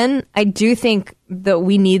 one, I do think that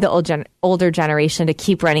we need the older generation to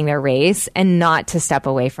keep running their race and not to step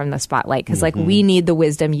away from the spotlight, because like we need the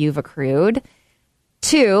wisdom you've accrued.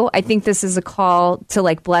 Two, I think this is a call to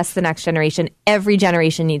like bless the next generation. Every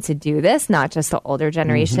generation needs to do this, not just the older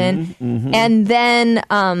generation.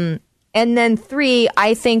 And then three,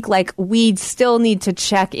 I think like we still need to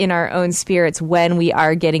check in our own spirits when we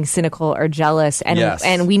are getting cynical or jealous,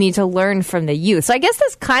 and we need to learn from the youth. So I guess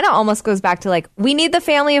this kind of almost goes back to like, we need the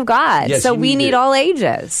family of God. Yes, so we need all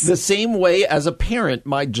ages. The same way as a parent,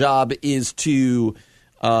 my job is to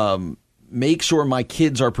make sure my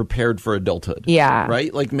kids are prepared for adulthood. Yeah.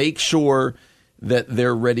 Right? Like make sure that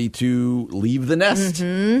they're ready to leave the nest.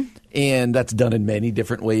 And that's done in many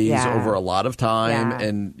different ways over a lot of time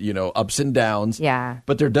and, ups and downs. Yeah.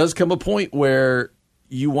 But there does come a point where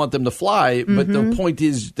you want them to fly, but the point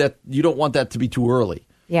is that you don't want that to be too early.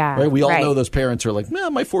 Yeah. Right? We all know those parents are like,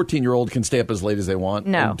 my 14-year-old can stay up as late as they want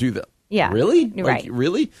and do that. Yeah. Really? Right. Like,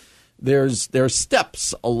 really? There's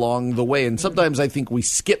steps along the way, and sometimes I think we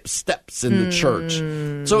skip steps in the church.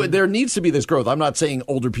 So there needs to be this growth. I'm not saying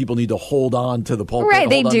older people need to hold on to the pulpit. Right,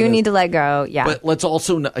 they do need to let go, yeah. But let's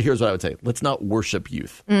also, here's what I would say. Let's not worship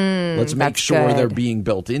youth. Let's make sure they're being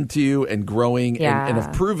built into and growing and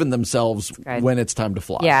have proven themselves when it's time to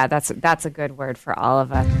fly. Yeah, that's a good word for all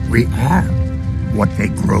of us. We are what they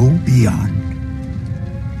grow beyond.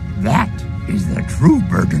 That is the true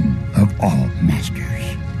burden of all masters.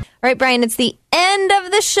 All right, Brian, it's the end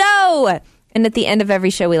of the show. And at the end of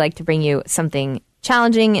every show, we like to bring you something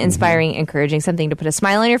challenging, inspiring, encouraging, something to put a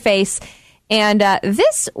smile on your face. And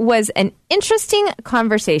this was an interesting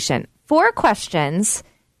conversation. 4 questions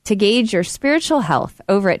to gauge your spiritual health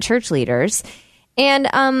over at Church Leaders. And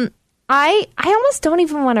I almost don't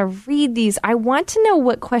even want to read these. I want to know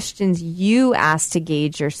what questions you asked to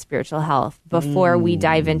gauge your spiritual health before we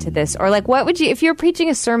dive into this. Or like, what would you, if you're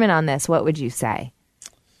preaching a sermon on this, what would you say?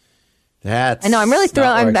 I know, I'm really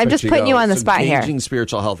thrilled. I'm just putting you on the spot here. Gauging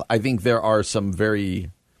spiritual health. I think there are some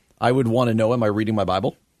I would want to know, am I reading my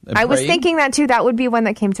Bible? I was thinking that too. That would be one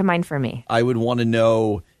that came to mind for me. I would want to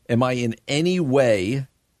know, am I in any way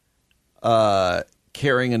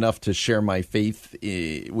caring enough to share my faith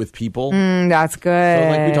with people? That's good. So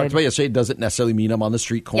like we talked about yesterday, it doesn't necessarily mean I'm on the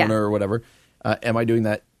street corner or whatever. Am I doing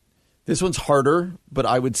that? This one's harder, but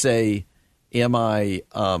I would say, do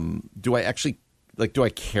I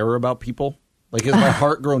care about people? Like, has my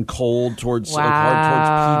heart grown cold towards hard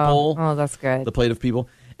towards people? Oh, that's good. The plate of people.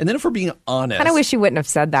 And then if we're being honest, kind of wish you wouldn't have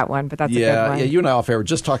said that one, but that's a good one. Yeah, you and I off air were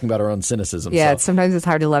just talking about our own cynicism. Yeah, sometimes it's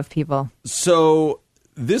hard to love people. So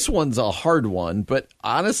this one's a hard one, but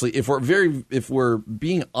honestly, if we're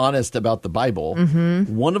being honest about the Bible,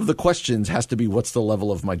 one of the questions has to be, what's the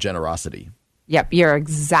level of my generosity? Yep, you're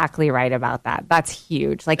exactly right about that. That's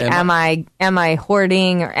huge. Like, am I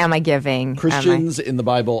hoarding or am I giving? Christians in the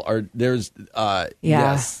Bible there's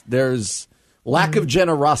lack of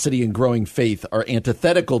generosity and growing faith are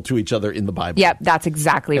antithetical to each other in the Bible. Yep, that's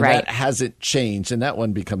exactly right. That hasn't changed, and that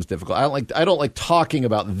one becomes difficult. I don't like talking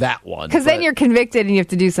about that one because then you're convicted and you have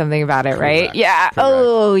to do something about it, right? Yeah. Correct.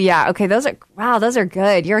 Oh, yeah. Okay, those are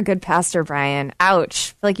good. You're a good pastor, Brian.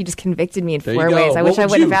 Ouch! I feel like you just convicted me in 4 ways. I wish I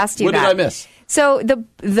would have asked you that. What did I miss? So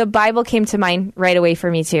the Bible came to mind right away for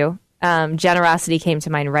me too. Generosity came to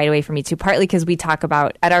mind right away for me too, partly because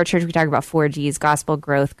at our church, we talk about 4 G's: gospel,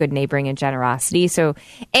 growth, good neighboring, and generosity. So,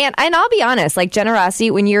 and I'll be honest, like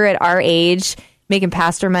generosity, when you're at our age, making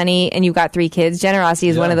pastor money and you've got 3 kids, generosity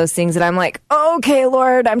is one of those things that I'm like, okay,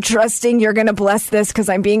 Lord, I'm trusting you're going to bless this because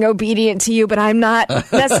I'm being obedient to you, but I'm not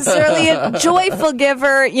necessarily a joyful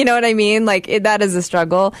giver. You know what I mean? Like that is a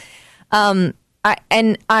struggle.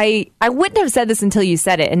 I wouldn't have said this until you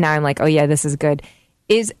said it, and now I'm like, oh yeah, this is good.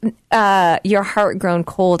 Is your heart grown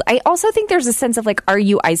cold? I also think there's a sense of like, are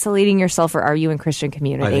you isolating yourself or are you in Christian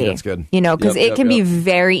community? I think that's good. You know, because it can be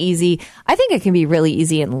very easy. I think it can be really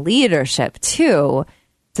easy in leadership too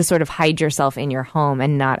to sort of hide yourself in your home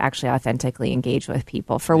and not actually authentically engage with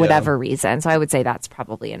people for whatever reason. So I would say that's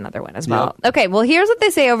probably another one as well. Yep. Okay, well, here's what they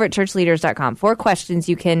say over at churchleaders.com. 4 questions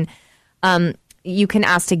you can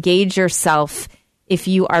ask to gauge yourself if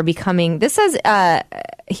you are becoming, this says,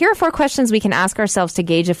 here are 4 questions we can ask ourselves to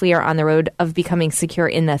gauge if we are on the road of becoming secure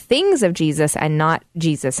in the things of Jesus and not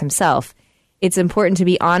Jesus himself. It's important to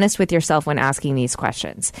be honest with yourself when asking these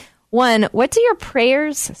questions. 1, what do your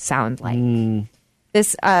prayers sound like?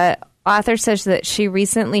 This author says that she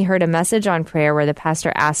recently heard a message on prayer where the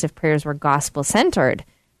pastor asked if prayers were gospel-centered.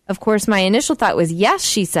 Of course, my initial thought was yes,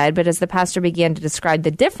 she said, but as the pastor began to describe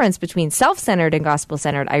the difference between self-centered and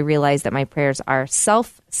gospel-centered, I realized that my prayers are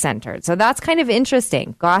self-centered. So that's kind of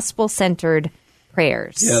interesting, gospel-centered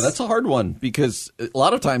prayers. Yeah, that's a hard one because a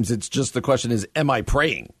lot of times it's just the question is, am I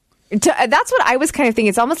praying? That's what I was kind of thinking.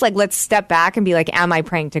 It's almost like, let's step back and be like, am I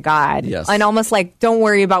praying to God? Yes. And almost like, don't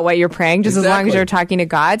worry about what you're praying, just as long as you're talking to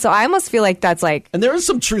God. So I almost feel like that's like... And there is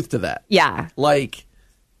some truth to that. Yeah. Like,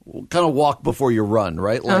 kind of walk before you run,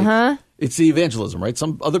 right? Like, it's the evangelism, right?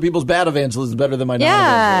 Some other people's bad evangelism is better than my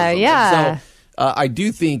non-evangelism. Yeah. So I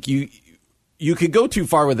do think you could go too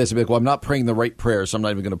far with this and be like, well, I'm not praying the right prayer, so I'm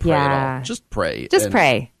not even going to pray at all. Just pray.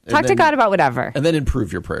 Pray. Talk to God about whatever. And then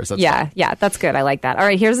improve your prayers. That's fine. Yeah, that's good. I like that. All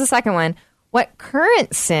right, here's the second one. What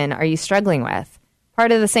current sin are you struggling with?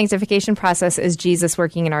 Part of the sanctification process is Jesus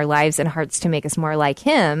working in our lives and hearts to make us more like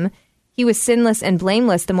him. He was sinless and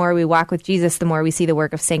blameless. The more we walk with Jesus, the more we see the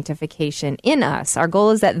work of sanctification in us. Our goal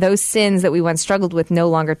is that those sins that we once struggled with no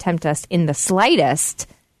longer tempt us in the slightest.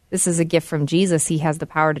 This is a gift from Jesus. He has the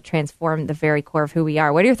power to transform the very core of who we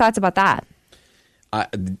are. What are your thoughts about that?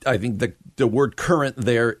 I think the word current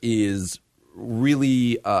there is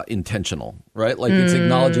really intentional, right? Like it's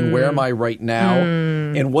acknowledging where am I right now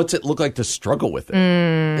and what's it look like to struggle with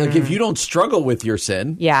it? Like if you don't struggle with your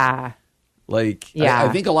sin. Yeah. I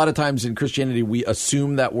think a lot of times in Christianity we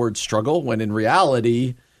assume that word struggle when in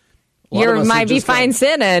reality you might be fine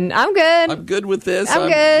sinning. I'm good. I'm good with this.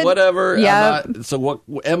 I'm good. Whatever. Yep. So what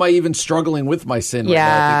am I even struggling with my sin right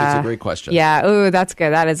now? I think it's a great question. Yeah. Ooh, that's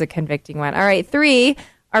good. That is a convicting one. All right. 3,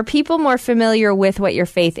 are people more familiar with what your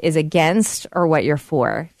faith is against or what you're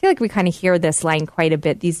for? I feel like we kind of hear this line quite a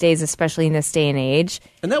bit these days, especially in this day and age.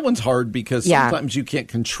 And that one's hard because sometimes you can't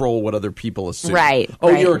control what other people assume. Right.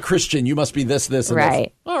 Oh, you're a Christian. You must be this, and this.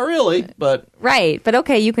 Oh, really? But right. But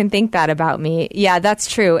okay, you can think that about me. Yeah, that's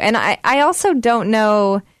true. And I also don't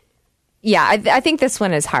know. Yeah, I think this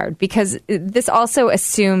one is hard because this also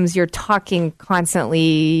assumes you're talking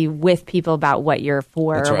constantly with people about what you're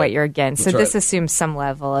for or what you're against. So this assumes some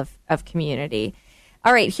level of community.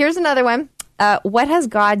 All right, here's another one. What has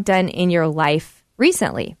God done in your life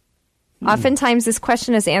recently? Oftentimes this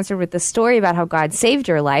question is answered with the story about how God saved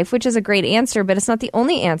your life, which is a great answer, but it's not the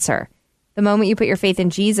only answer. The moment you put your faith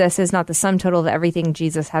in Jesus is not the sum total of everything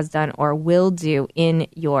Jesus has done or will do in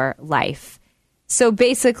your life. So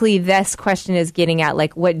basically, this question is getting at,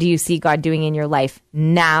 like, what do you see God doing in your life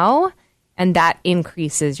now? And that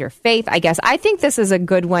increases your faith, I guess. I think this is a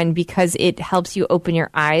good one because it helps you open your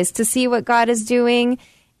eyes to see what God is doing.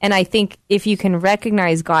 And I think if you can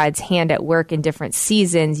recognize God's hand at work in different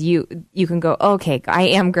seasons, you can go, okay, I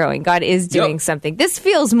am growing. God is doing something. This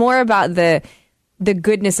feels more about the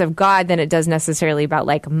goodness of God than it does necessarily about,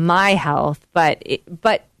 like, my health. But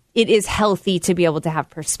it is healthy to be able to have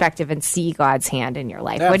perspective and see God's hand in your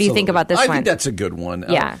life. Absolutely. What do you think about this one? I think that's a good one.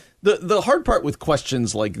 Yeah. The hard part with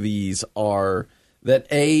questions like these are that,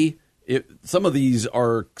 some of these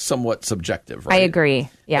are somewhat subjective, right? I agree,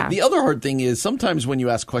 yeah. The other hard thing is sometimes when you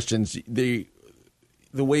ask questions, the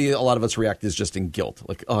way a lot of us react is just in guilt.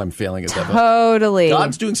 Like, oh, I'm failing at that. Totally.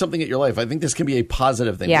 God's doing something at your life. I think this can be a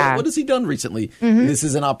positive thing. Yeah. What has he done recently? This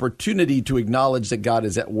is an opportunity to acknowledge that God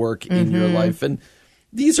is at work in your life. And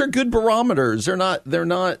these are good barometers. They're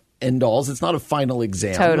not end alls. It's not a final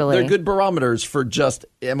exam. Totally. They're good barometers for just,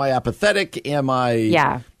 am I apathetic? Am I?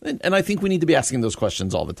 Yeah. And I think we need to be asking those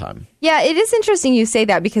questions all the time. Yeah, it is interesting you say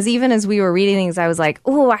that because even as we were reading things, I was like,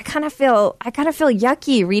 oh, I kind of feel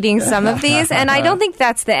yucky reading some of these. And I don't think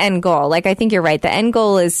that's the end goal. Like, I think you're right. The end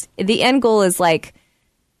goal is like,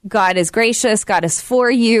 God is gracious, God is for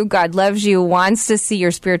you, God loves you, wants to see your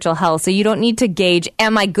spiritual health. So you don't need to gauge,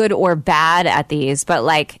 am I good or bad at these, but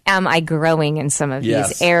like, am I growing in some of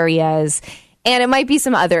these areas? And it might be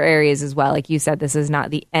some other areas as well. Like you said, this is not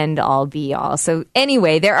the end all be all. So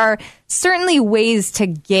anyway, there are certainly ways to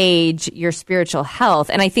gauge your spiritual health.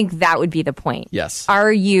 And I think that would be the point. Yes.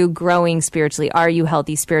 Are you growing spiritually? Are you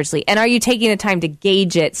healthy spiritually? And are you taking the time to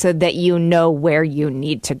gauge it so that you know where you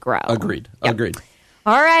need to grow? Agreed.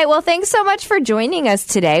 All right. Well, thanks so much for joining us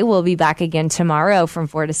today. We'll be back again tomorrow from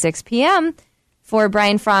 4 to 6 p.m. For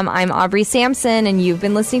Brian Fromm, I'm Aubrey Sampson, and you've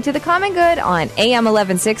been listening to The Common Good on AM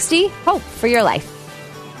 1160. Hope for your life.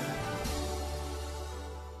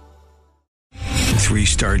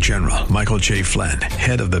 3-star General Michael J. Flynn,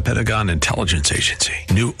 head of the Pentagon Intelligence Agency,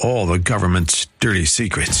 knew all the government's dirty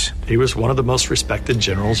secrets. He was one of the most respected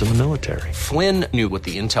generals in the military. Flynn knew what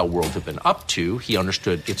the intel world had been up to. He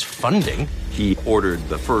understood its funding. He ordered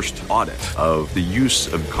the first audit of the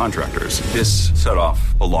use of contractors. This set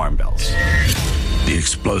off alarm bells. The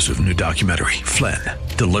explosive new documentary, Flynn,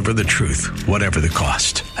 Deliver the Truth, Whatever the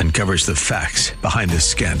Cost, uncovers the facts behind this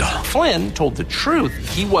scandal. Flynn told the truth.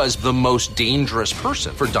 He was the most dangerous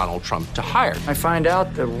person for Donald Trump to hire. I find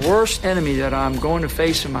out the worst enemy that I'm going to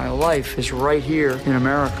face in my life is right here in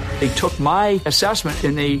America. They took my assessment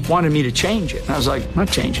and they wanted me to change it. And I was like, I'm not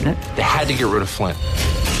changing it. They had to get rid of Flynn.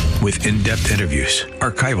 With in-depth interviews,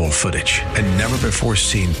 archival footage, and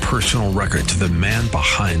never-before-seen personal records of the man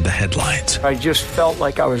behind the headlines. I just felt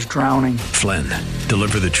like I was drowning. Flynn,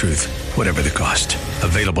 Deliver the Truth, Whatever the Cost.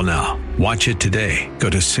 Available now. Watch it today.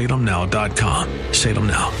 Go to salemnow.com.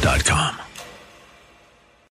 salemnow.com.